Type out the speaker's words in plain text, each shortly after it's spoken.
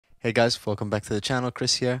Hey guys, welcome back to the channel,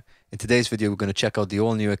 Chris here. In today's video, we're going to check out the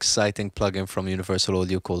all-new exciting plugin from Universal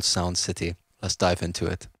Audio called Sound City. Let's dive into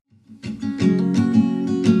it.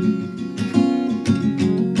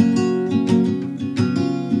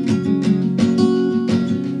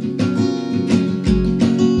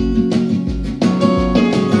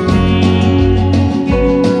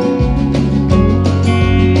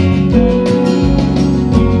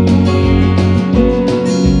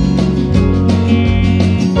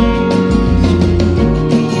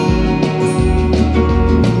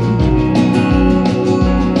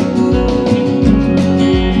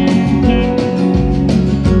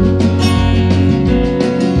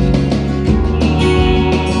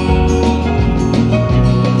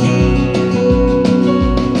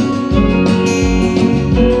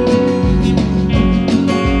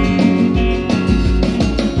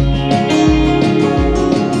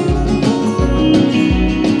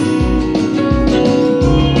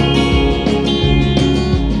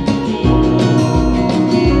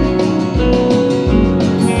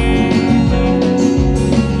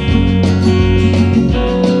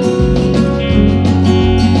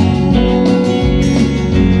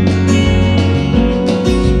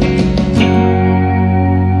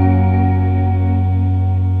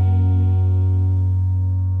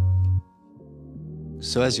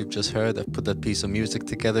 So as you've just heard, I've put that piece of music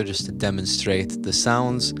together just to demonstrate the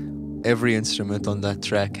sounds. Every instrument on that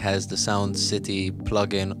track has the Sound City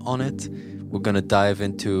plugin on it. We're going to dive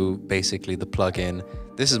into basically the plugin.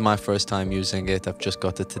 This is my first time using it. I've just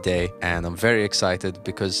got it today and I'm very excited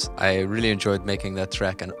because I really enjoyed making that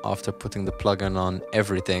track, and after putting the plugin on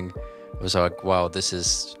everything, I was like, wow, this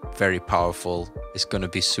is very powerful. It's going to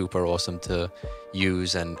be super awesome to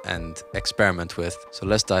use and experiment with. So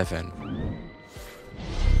let's dive in.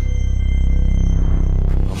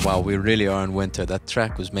 Wow, we really are in winter. That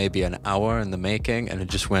track was maybe an hour in the making and it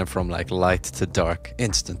just went from like light to dark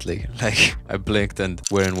instantly. Like I blinked and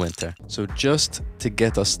we're in winter. So just to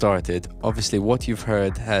get us started, obviously what you've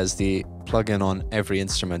heard has the plugin on every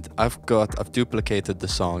instrument. I've duplicated the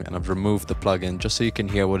song and I've removed the plugin just so you can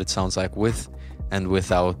hear what it sounds like with and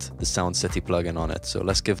without the Sound City plugin on it. So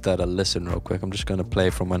let's give that a listen real quick. I'm just going to play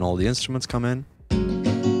from when all the instruments come in.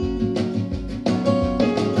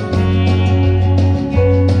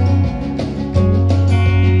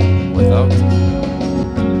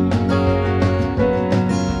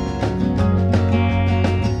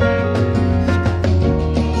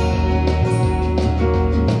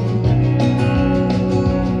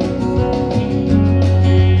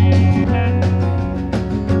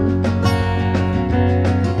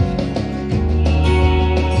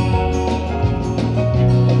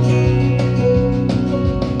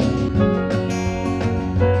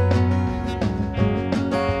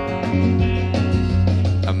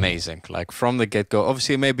 Amazing, like from the get-go.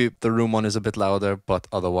 Obviously maybe the room one is a bit louder, but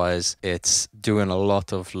otherwise it's doing a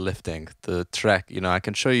lot of lifting. The track, you know, I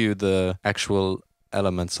can show you the actual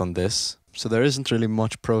elements on this. So there isn't really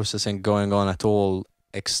much processing going on at all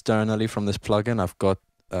externally from this plugin. I've got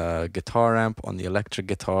a guitar amp on the electric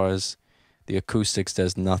guitars, the acoustics,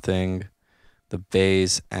 there's nothing, the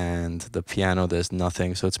bass and the piano, there's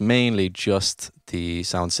nothing. So it's mainly just the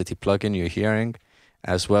Sound City plugin you're hearing.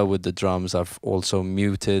 As well with the drums, I've also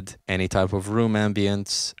muted any type of room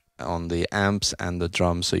ambience on the amps and the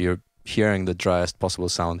drums, so you're hearing the driest possible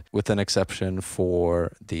sound, with an exception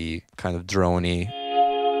for the kind of drony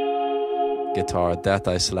guitar that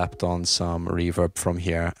I slapped on some reverb from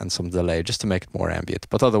here and some delay just to make it more ambient.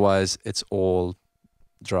 But otherwise, it's all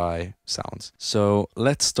dry sounds. So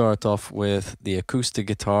let's start off with the acoustic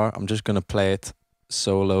guitar. I'm just going to play it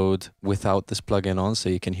soloed without this plugin on so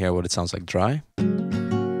you can hear what it sounds like dry.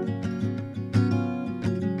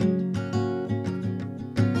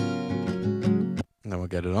 Then we'll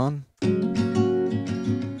get it on.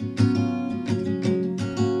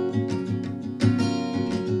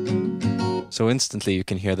 So instantly you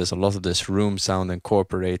can hear there's a lot of this room sound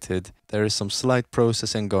incorporated. There is some slight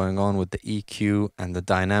processing going on with the EQ and the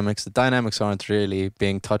dynamics. The dynamics aren't really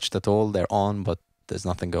being touched at all. They're on, but there's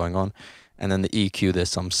nothing going on. And then the EQ, there's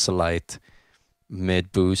some slight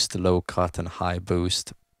mid boost, low cut and high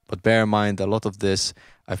boost. But bear in mind, a lot of this,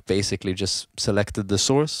 I've basically just selected the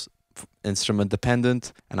source, instrument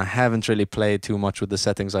dependent, and I haven't really played too much with the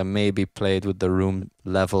settings. I maybe played with the room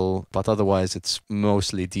level, but otherwise it's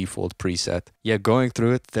mostly default preset. Yeah, going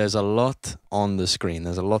through it, there's a lot on the screen.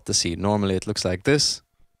 There's a lot to see. Normally it looks like this.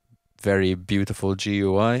 Very beautiful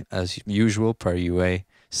GUI as usual per UA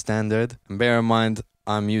standard. And bear in mind,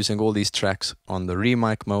 I'm using all these tracks on the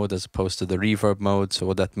remic mode as opposed to the reverb mode. So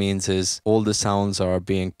what that means is all the sounds are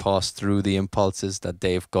being passed through the impulses that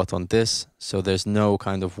they've got on this. So there's no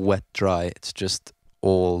kind of wet dry. It's just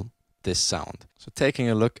all this sound. So taking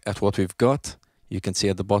a look at what we've got, you can see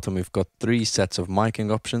at the bottom we've got 3 sets of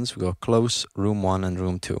miking options. We've got close, room 1 and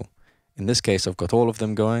room 2. In this case, I've got all of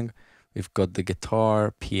them going. We've got the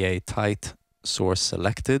guitar PA tight source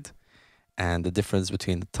selected. And the difference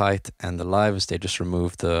between the tight and the live is they just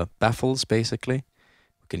remove the baffles, basically.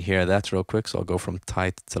 We can hear that real quick, so I'll go from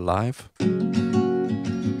tight to live. So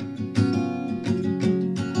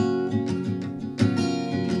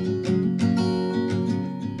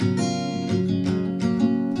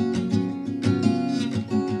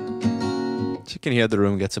you can hear the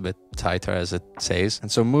room gets a bit tighter, as it says.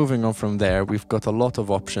 And so moving on from there, we've got a lot of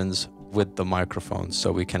options with the microphones.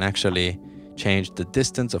 So we can actually change the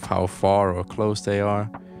distance of how far or close they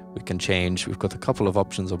are. We can change, we've got a couple of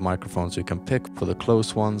options of microphones we can pick for the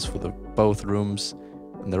close ones, for the both rooms,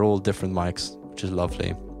 and they're all different mics, which is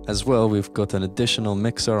lovely. As well, we've got an additional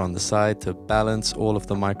mixer on the side to balance all of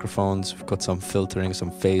the microphones. We've got some filtering,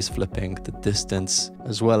 some phase flipping, the distance,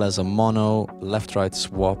 as well as a mono, left-right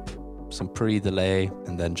swap, some pre-delay,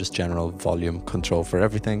 and then just general volume control for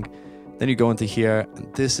everything. Then you go into here,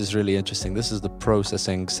 and this is really interesting. This is the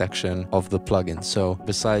processing section of the plugin. So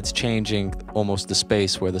besides changing almost the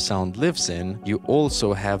space where the sound lives in, you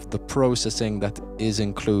also have the processing that is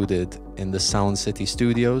included in the Sound City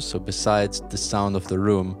Studios. So besides the sound of the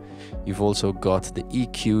room, you've also got the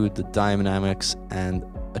EQ, the dynamics, and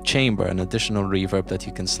a chamber, an additional reverb that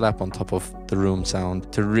you can slap on top of the room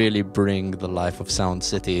sound to really bring the life of Sound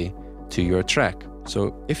City to your track.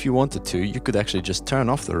 So if you wanted to, you could actually just turn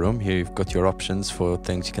off the room. Here you've got your options for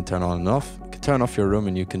things you can turn on and off. You can turn off your room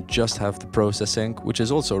and you can just have the processing, which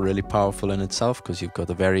is also really powerful in itself because you've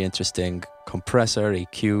got a very interesting compressor,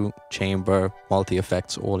 EQ, chamber,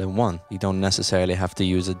 multi-effects all in one. You don't necessarily have to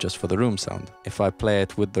use it just for the room sound. If I play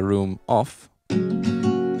it with the room off,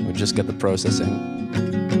 we just get the processing.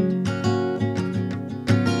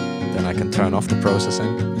 Then I can turn off the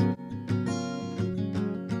processing.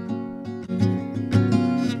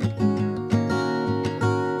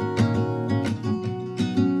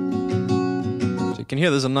 You can hear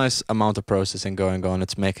there's a nice amount of processing going on.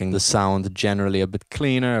 It's making the sound generally a bit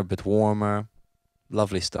cleaner, a bit warmer.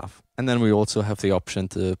 Lovely stuff. And then we also have the option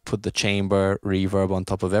to put the chamber reverb on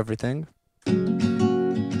top of everything.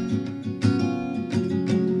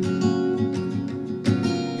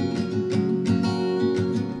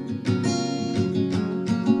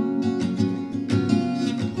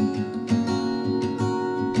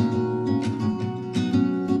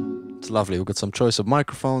 Lovely. We've got some choice of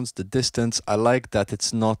microphones, the distance. I like that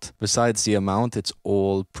it's not, besides the amount, it's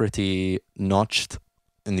all pretty notched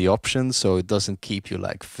in the options, so it doesn't keep you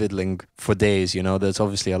like fiddling for days. You know, there's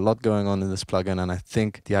obviously a lot going on in this plugin, and I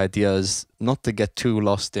think the idea is not to get too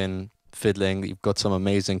lost in fiddling. You've got some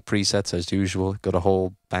amazing presets as usual. Got a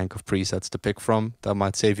whole bank of presets to pick from. That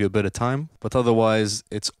might save you a bit of time, but otherwise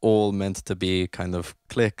it's all meant to be kind of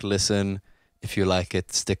click, listen. If you like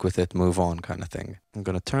it, stick with it, move on kind of thing. I'm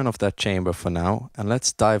going to turn off that chamber for now, and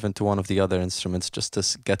let's dive into one of the other instruments just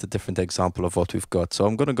to get a different example of what we've got. So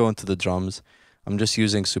I'm going to go into the drums. I'm just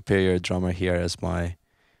using Superior Drummer here as my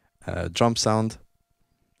drum sound.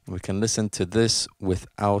 We can listen to this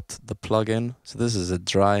without the plugin. So this is a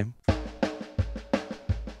dry.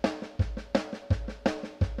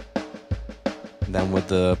 And then with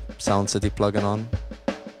the Sound City plugin on.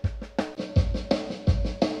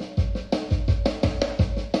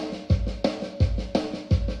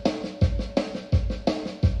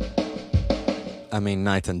 I mean,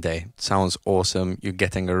 night and day. It sounds awesome. You're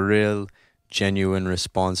getting a real genuine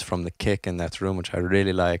response from the kick in that room, which I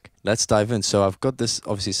really like. Let's dive in. So I've got this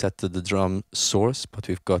obviously set to the drum source, but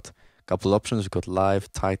we've got a couple options. We've got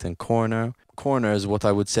live, tight, and corner. Corner is what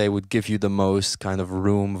I would say would give you the most kind of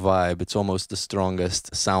room vibe. It's almost the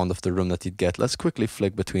strongest sound of the room that you'd get. Let's quickly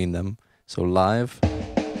flick between them. So live, and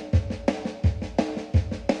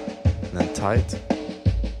then tight,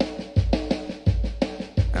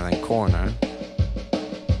 and then corner.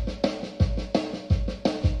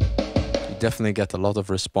 Definitely get a lot of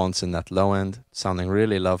response in that low end, sounding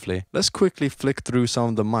really lovely. Let's quickly flick through some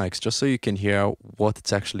of the mics just so you can hear what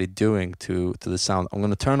it's actually doing to the sound. I'm going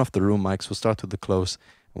to turn off the room mics. We'll start with the close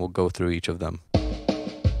and we'll go through each of them.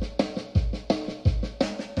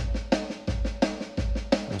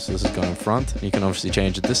 So this is going in front. You can obviously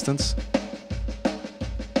change the distance.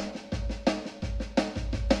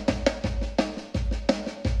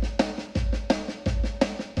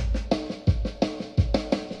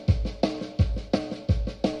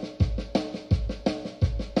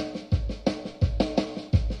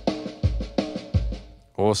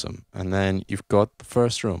 Awesome. And then you've got the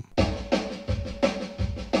first room.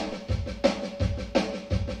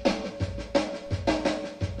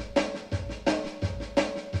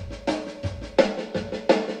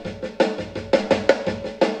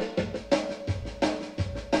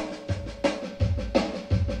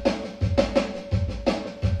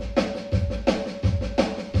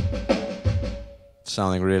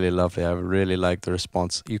 Sounding really lovely. I really like the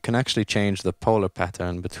response. You can actually change the polar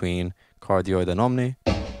pattern between cardioid and omni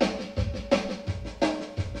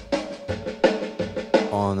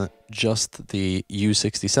on just the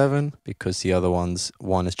U67, because the other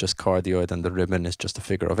one is just cardioid and the ribbon is just a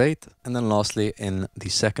figure of 8. And then lastly, in the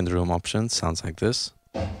second room option, sounds like this.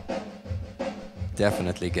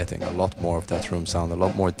 Definitely getting a lot more of that room sound, a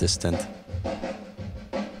lot more distant.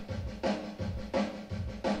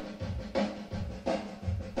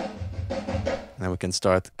 Now we can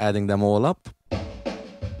start adding them all up.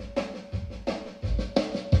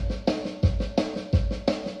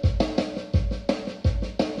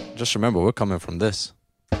 Just remember, we're coming from this.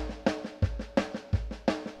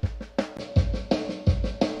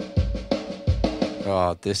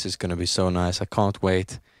 Oh, this is going to be so nice. I can't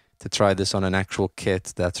wait to try this on an actual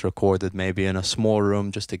kit that's recorded maybe in a small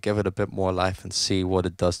room, just to give it a bit more life and see what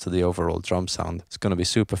it does to the overall drum sound. It's going to be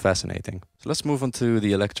super fascinating. So let's move on to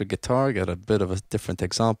the electric guitar, get a bit of a different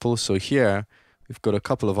example. So here we've got a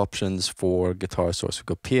couple of options for guitar source. We've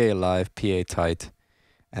got PA live, PA tight,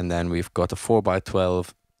 and then we've got a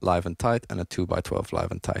 4x12 live and tight and a 2x12 live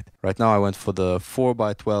and tight. Right now I went for the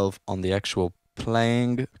 4x12 on the actual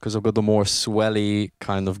playing because I've got the more swelly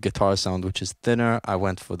kind of guitar sound, which is thinner. I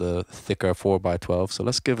went for the thicker 4x12. So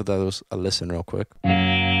let's give those a listen real quick.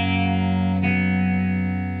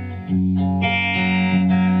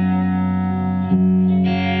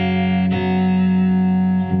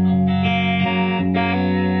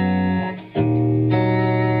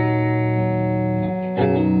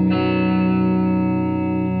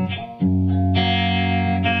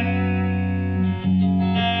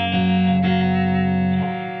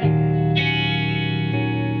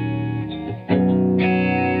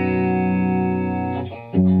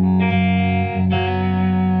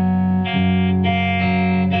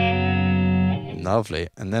 Lovely.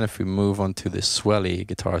 And then if we move on to this swelly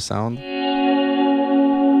guitar sound.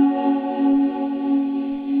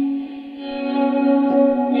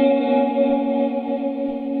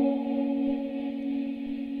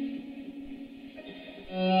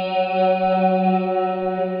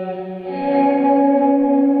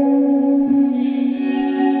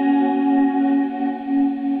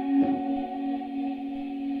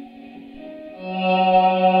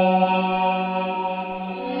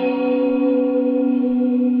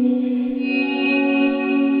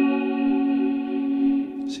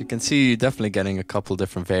 You can see you're definitely getting a couple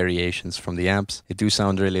different variations from the amps. They do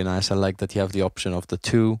sound really nice. I like that you have the option of the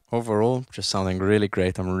 2. Overall, just sounding really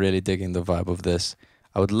great. I'm really digging the vibe of this.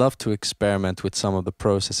 I would love to experiment with some of the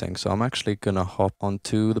processing, so I'm actually gonna hop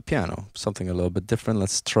onto the piano, something a little bit different.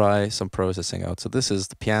 Let's try some processing out. So this is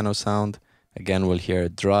the piano sound. Again, we'll hear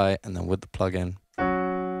it dry, and then with the plugin.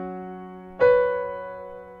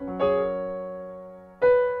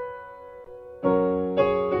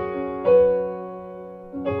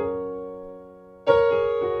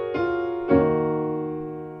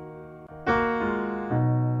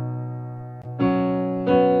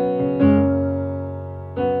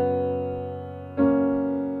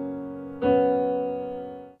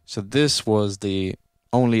 So this was the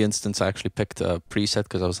only instance I actually picked a preset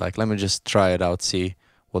because I was like, let me just try it out, see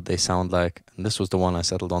what they sound like. And this was the one I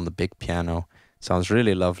settled on, the big piano. Sounds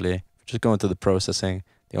really lovely. Just going to the processing.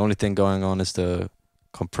 The only thing going on is the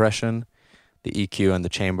compression. The EQ and the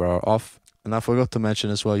chamber are off. And I forgot to mention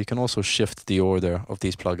as well, you can also shift the order of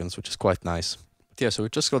these plugins, which is quite nice. But yeah, so we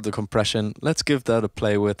just got the compression. Let's give that a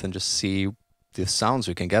play with and just see the sounds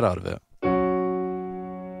we can get out of it.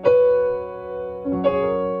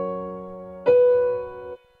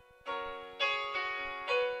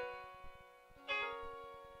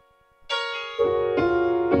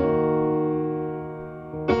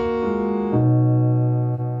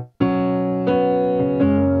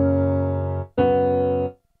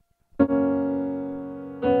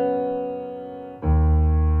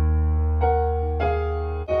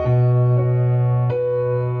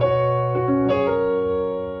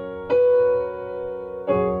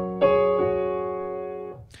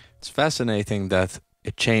 It's fascinating that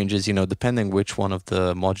it changes, you know, depending which one of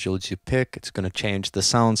the modules you pick, it's going to change the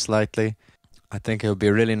sound slightly. I think it would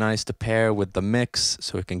be really nice to pair with the mix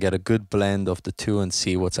so we can get a good blend of the two and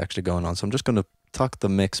see what's actually going on. So I'm just going to tuck the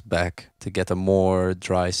mix back to get a more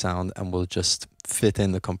dry sound, and we'll just fit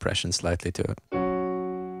in the compression slightly to it.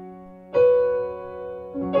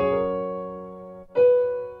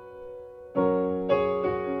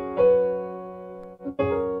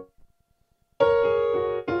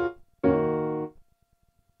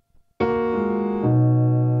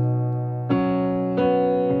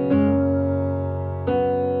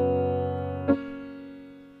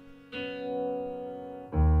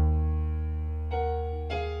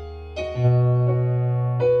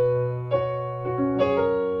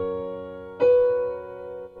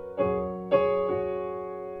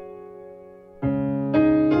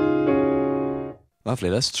 Lovely.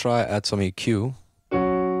 Let's try add some EQ.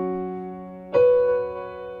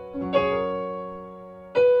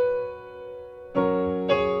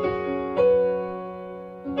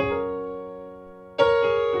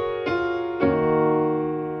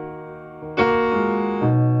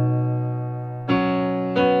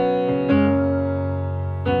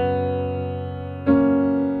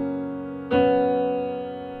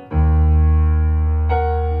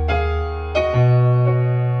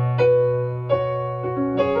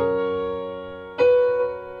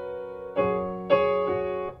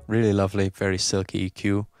 Really lovely, very silky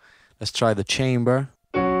EQ. Let's try the chamber.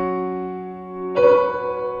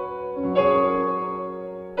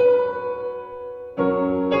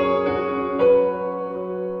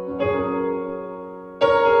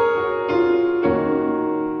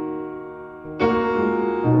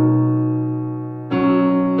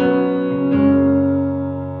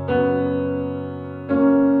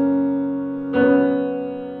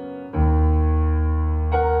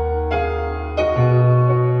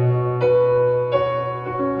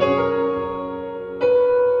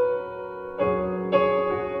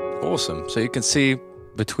 Awesome. So you can see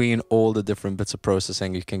between all the different bits of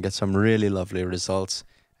processing, you can get some really lovely results.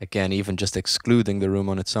 Again, even just excluding the room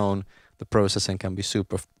on its own, the processing can be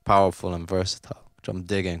super powerful and versatile, which I'm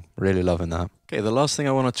digging. Really loving that. Okay, the last thing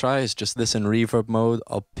I want to try is just this in reverb mode.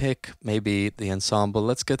 I'll pick maybe the ensemble.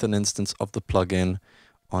 Let's get an instance of the plugin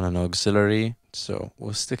on an auxiliary. So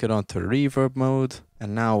we'll stick it onto reverb mode.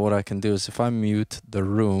 And now what I can do is if I mute the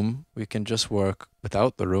room, we can just work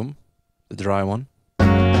without the room, the dry one.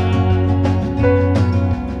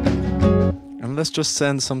 And let's just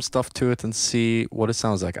send some stuff to it and see what it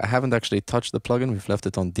sounds like. I haven't actually touched the plugin, we've left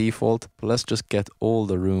it on default, but let's just get all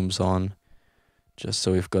the rooms on, just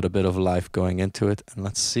so we've got a bit of life going into it. And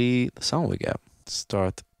let's see the sound we get.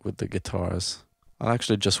 Start with the guitars. I'll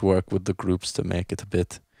actually just work with the groups to make it a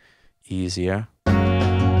bit easier.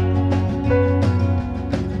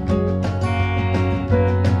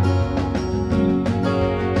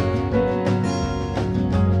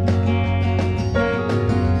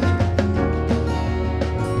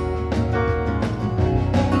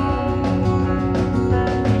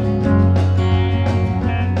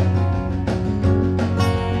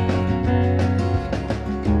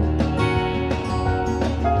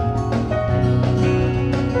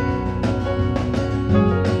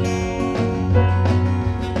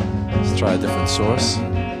 Try a different source.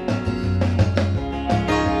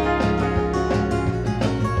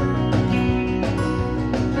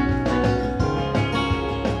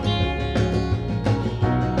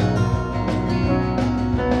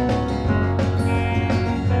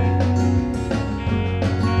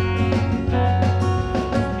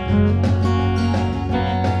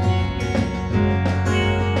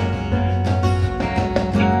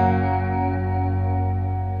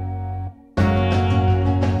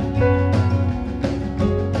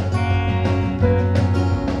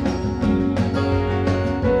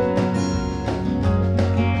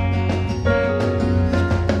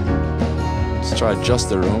 Try just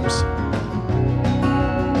the rooms.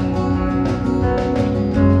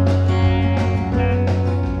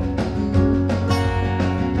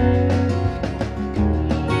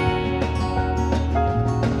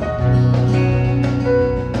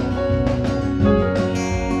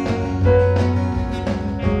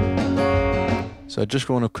 So I just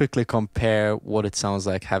want to quickly compare what it sounds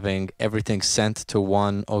like having everything sent to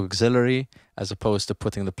one auxiliary as opposed to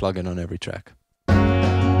putting the plugin on every track.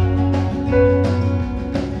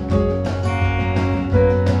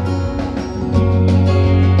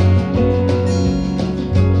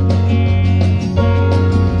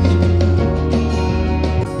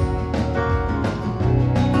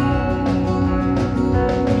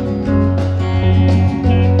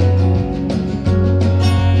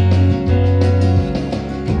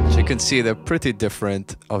 See, they're pretty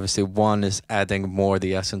different. Obviously one is adding more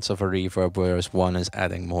the essence of a reverb, whereas one is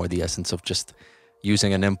adding more the essence of just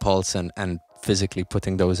using an impulse and physically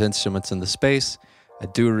putting those instruments in the space. I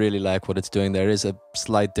do really like what it's doing. There is a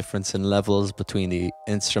slight difference in levels between the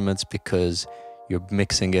instruments because you're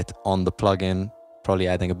mixing it on the plugin, probably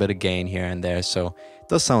adding a bit of gain here and there, so it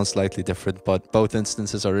does sound slightly different, but both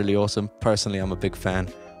instances are really awesome. Personally, I'm a big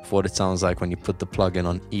fan of what it sounds like when you put the plugin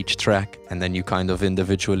on each track and then you kind of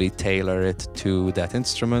individually tailor it to that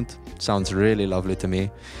instrument. It sounds really lovely to me.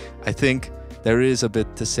 I think there is a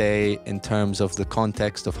bit to say in terms of the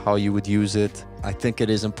context of how you would use it. I think it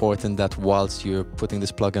is important that whilst you're putting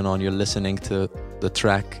this plugin on, you're listening to the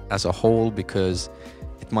track as a whole, because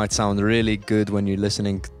It might sound really good when you're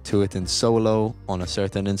listening to it in solo on a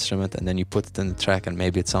certain instrument, and then you put it in the track and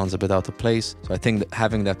maybe it sounds a bit out of place. So I think that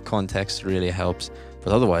having that context really helps.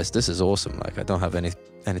 But otherwise, this is awesome. Like, I don't have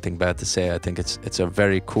anything bad to say. I think it's a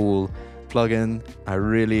very cool plugin. I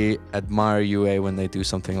really admire UA when they do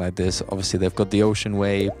something like this. Obviously, they've got the Ocean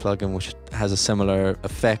Way plugin, which has a similar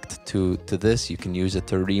effect to this. You can use it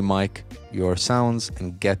to re-mic your sounds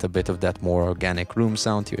and get a bit of that more organic room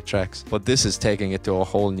sound to your tracks. But this is taking it to a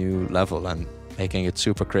whole new level and making it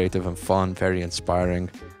super creative and fun, very inspiring.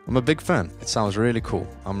 I'm a big fan. It sounds really cool.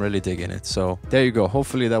 I'm really digging it. So there you go.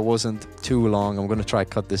 Hopefully that wasn't too long. I'm going to try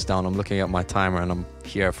cut this down. I'm looking at my timer and I'm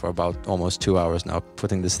here for about almost 2 hours now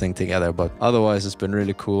putting this thing together. But otherwise, it's been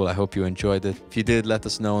really cool. I hope you enjoyed it. If you did, let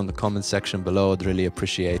us know in the comment section below. I'd really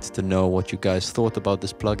appreciate to know what you guys thought about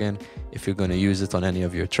this plugin, if you're going to use it on any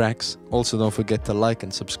of your tracks. Also, don't forget to like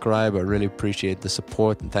and subscribe. I really appreciate the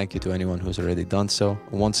support, and thank you to anyone who's already done so.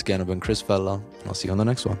 And once again, I've been Chris Vella, and I'll see you on the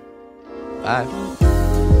next one. Bye.